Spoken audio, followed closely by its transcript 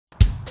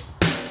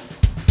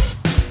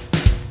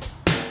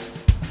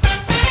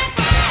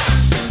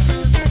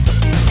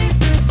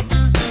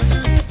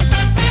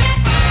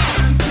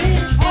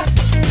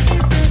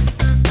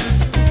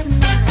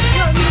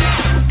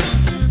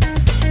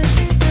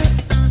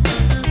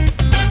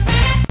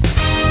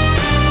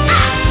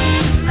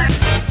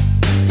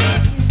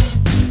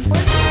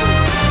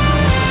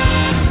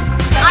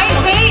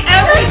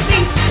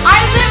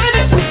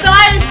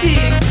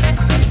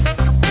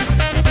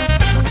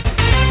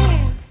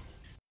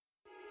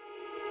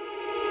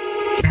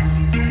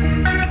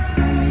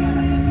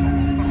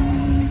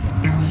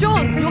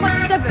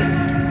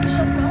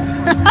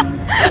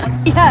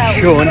hell.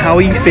 Sean, how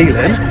are you feeling?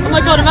 Oh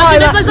my god,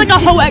 imagine if there's like a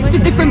whole extra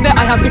different bit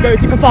I have to go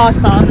to for fast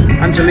pass.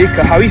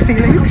 Angelica, how are you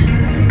feeling?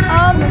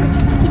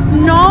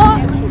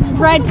 Not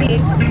ready.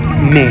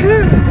 Me.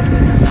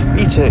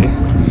 Me too.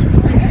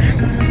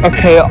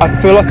 Okay, I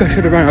feel like I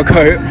should have worn a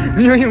coat.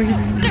 Put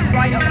it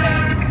right up there.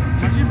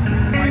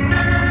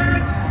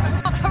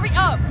 Hurry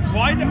up!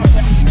 Why the... I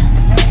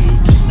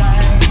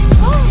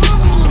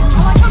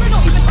like how they're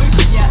not even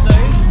open yet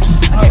though.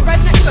 Okay, red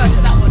next first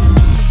to that one.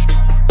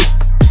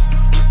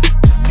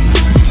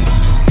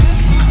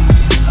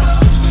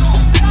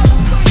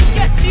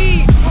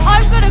 Sketchy!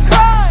 I'm gonna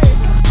cry!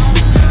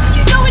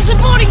 You know it's a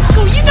boarding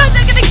school, you know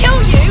they're gonna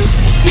kill you!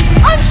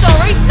 I'm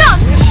sorry,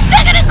 nuns!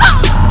 They're gonna go!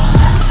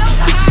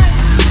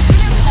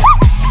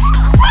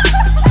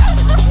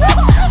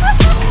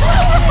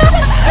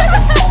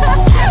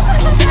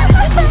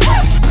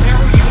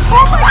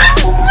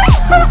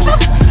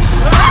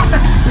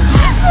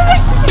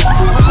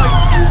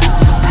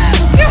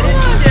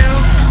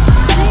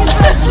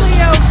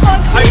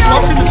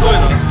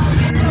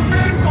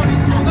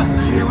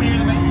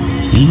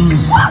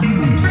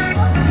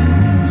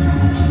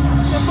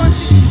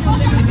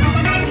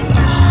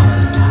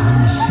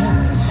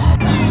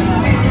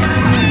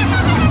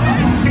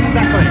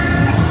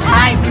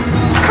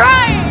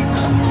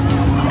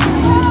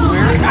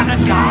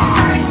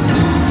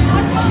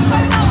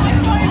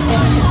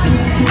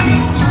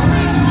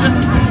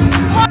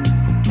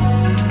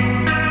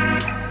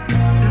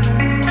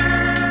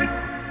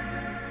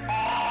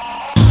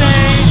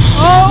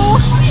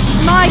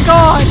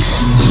 God,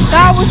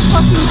 that was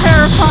fucking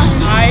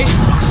terrifying. I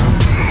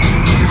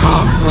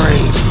can't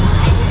breathe.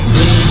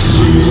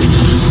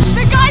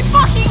 The guy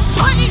fucking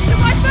put it to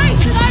my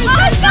face and I was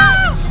like, no!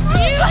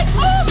 You like,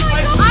 oh my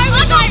god! I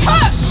was like,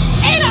 put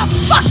in a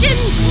fucking,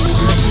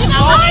 you know,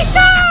 I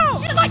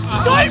know! He was like,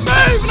 don't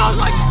move! And I was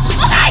like,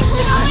 okay!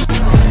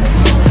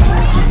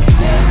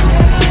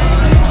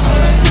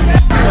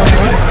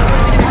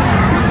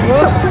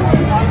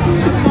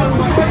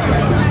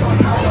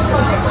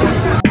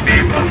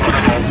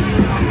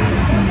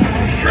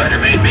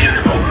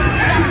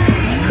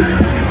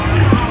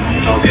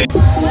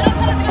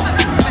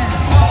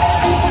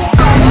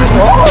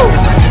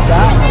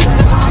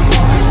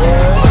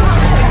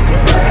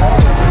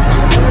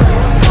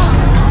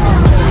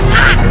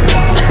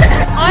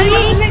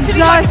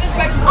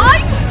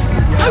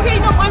 Okay,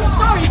 no, I'm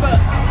sorry, but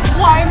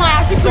why am I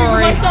actually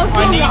proving myself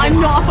wrong that I'm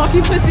not a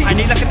fucking pussy? I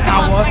need like an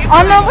hour.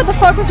 I don't know what the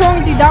fuck was wrong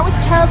with you. That was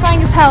terrifying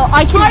as hell.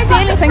 I can't see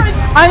anything.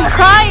 I'm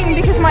crying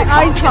because my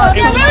eyes hurt.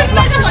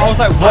 I was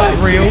like, what's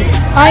real?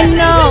 I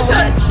know.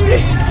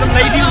 Some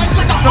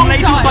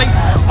lady was like,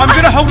 I'm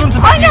gonna hold on to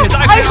my I know.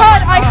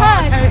 I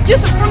heard.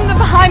 Just from the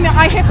behind me,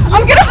 I hear.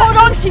 I'm gonna hold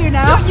on to you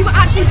now. You were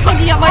actually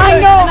tugging at my I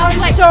nose, know. and I was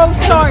I'm like, so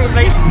sorry.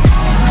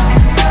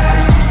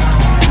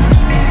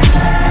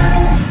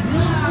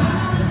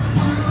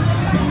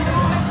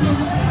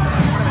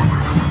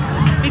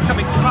 He's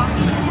coming.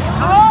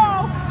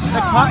 Oh,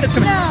 The car is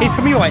coming. no. He's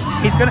coming your way.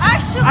 He's gonna.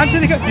 Actually,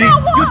 Angelica, you know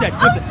what? you're dead.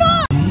 You're dead.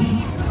 Fine.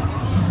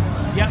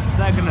 Yep,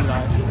 they're gonna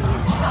die.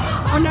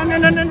 Oh no no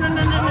no no no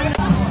no no no.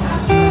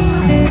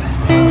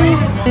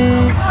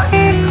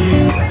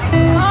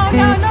 Oh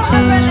no no.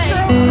 I'm ready.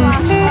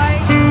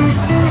 Flashlight.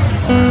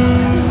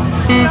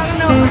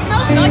 No. It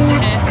smells nice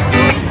in here.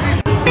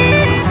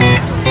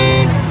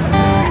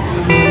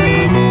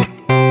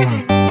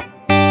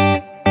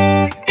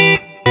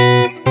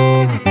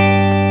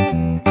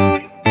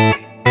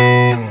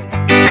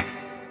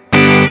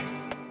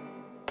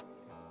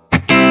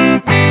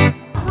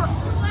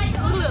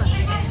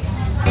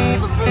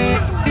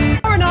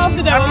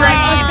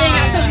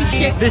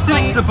 This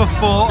is the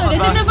before. So this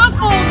is the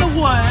before the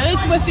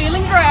words. We're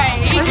feeling great.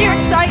 Are you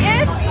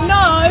excited?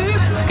 No,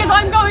 because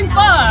I'm going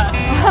first.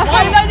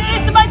 Why did I do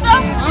this to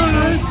myself? I don't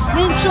know.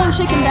 Me and Sean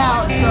chickened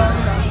out, so.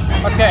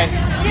 Okay.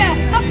 So yeah,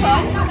 have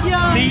fun.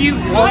 Yeah. See you.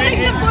 We'll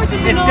take some photos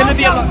and It's I'll gonna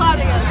be a lot. cloud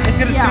again. It's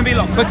gonna be a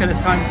lot quicker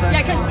this time. So.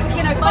 Yeah, because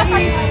you know, first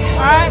time.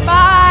 Alright,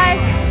 bye.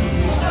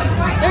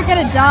 They're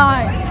gonna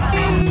die.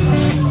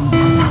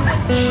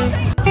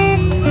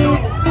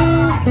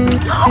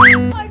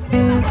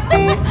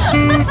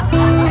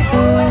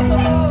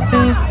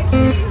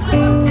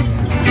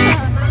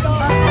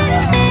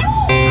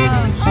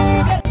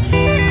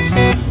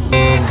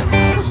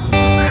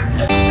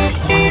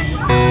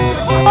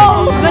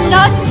 Oh, the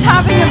nun's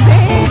having a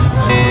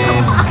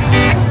baby.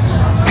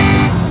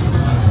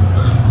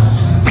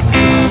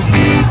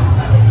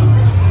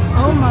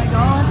 Oh my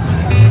god.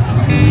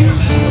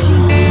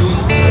 She's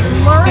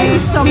luring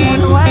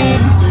someone away.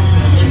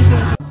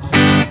 Jesus.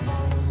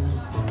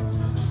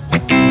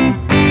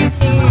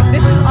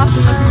 This is us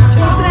in the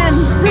future. Listen.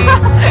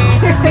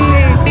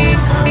 Me.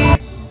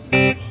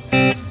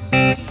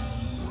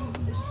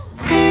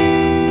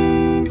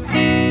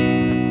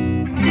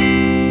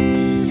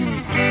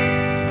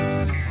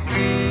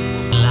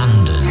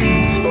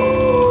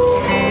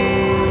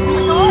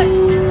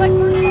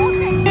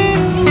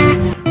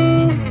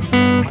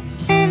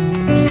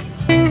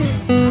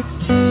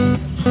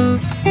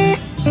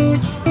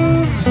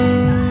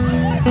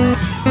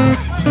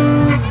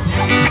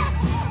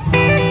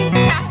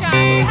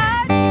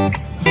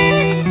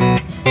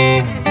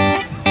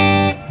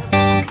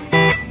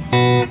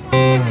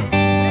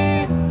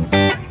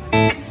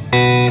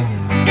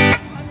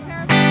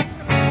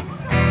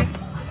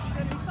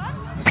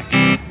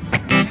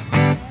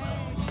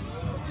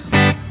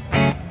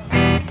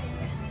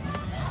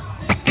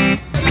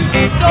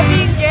 Stop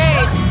being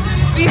gay.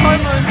 Be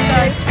homo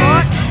instead.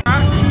 Fuck.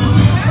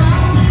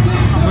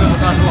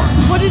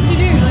 What did you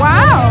do?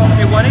 Wow!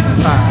 It wasn't even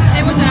bad.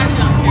 It wasn't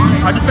actually that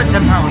scary. I just spent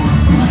 £10.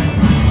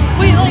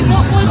 Wait, like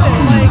what was it?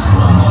 Like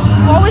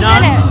what was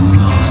in it?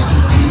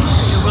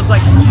 It was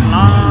like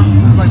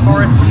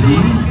foresty.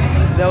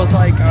 There was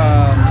like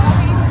a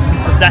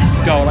possessed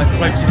girl like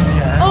floating in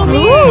the air. Oh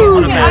me!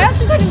 On a Okay, bed. I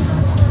actually couldn't.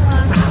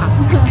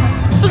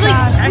 I was like,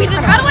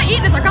 how do I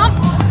eat this? I can't.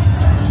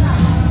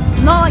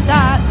 Not like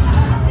that.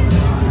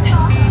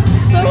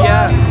 So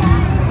Yeah.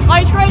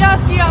 I tried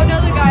asking out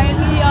another guy and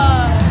he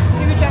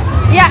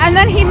rejected me. Yeah, and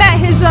then he met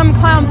his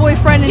clown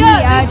boyfriend and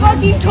Yeah, we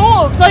fucking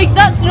talked. Like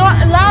that's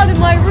not allowed in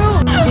my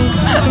room.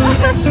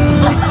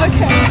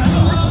 Okay.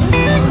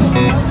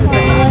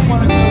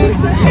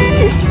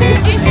 She's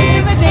just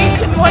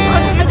intimidation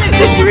 100.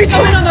 Did you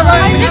go in on the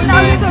road? I didn't. I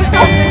was so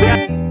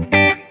sorry.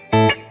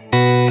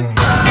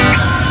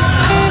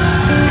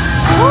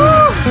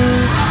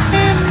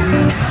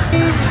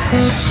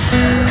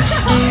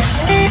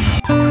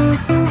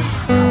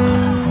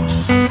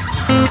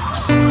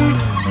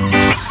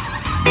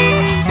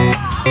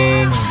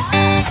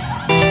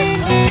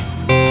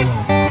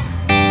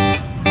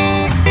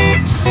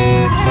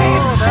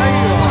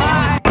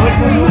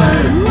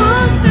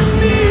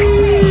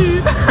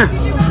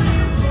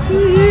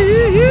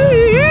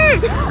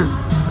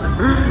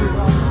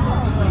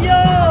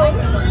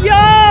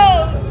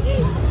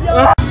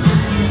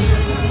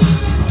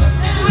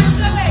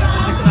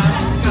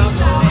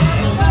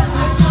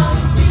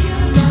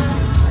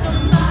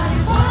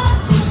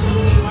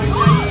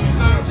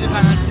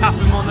 Tap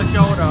him on the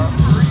shoulder.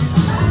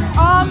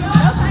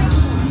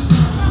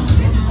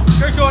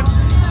 Go, Sean.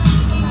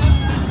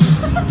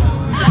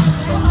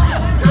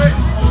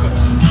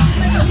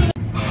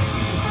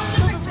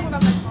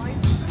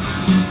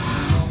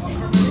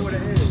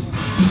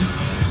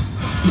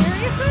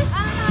 Seriously?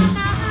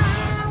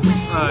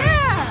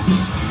 Yeah.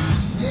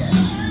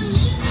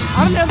 I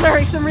don't know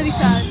lyrics. I'm really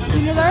sad. Do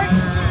you know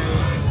lyrics?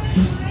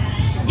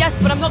 Yes,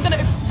 but I'm not gonna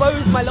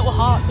expose my little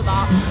heart to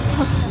that.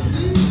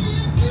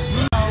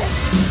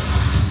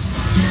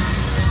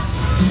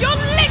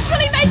 You're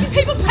literally making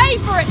people pay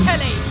for it,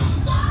 Kelly!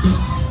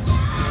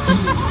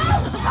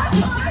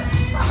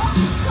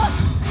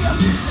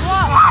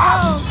 What?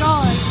 Oh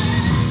god.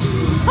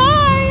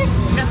 Hi.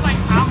 It's like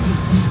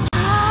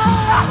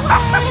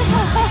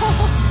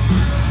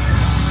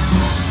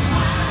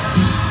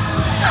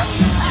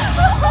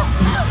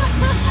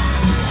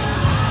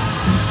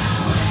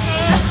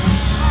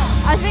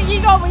I think you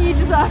got what you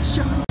deserve,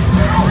 Sean.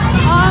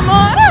 I'm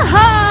on a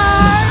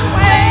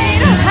highway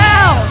to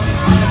hell.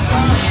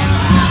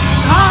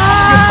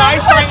 Goodbye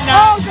right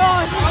now. Oh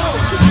god.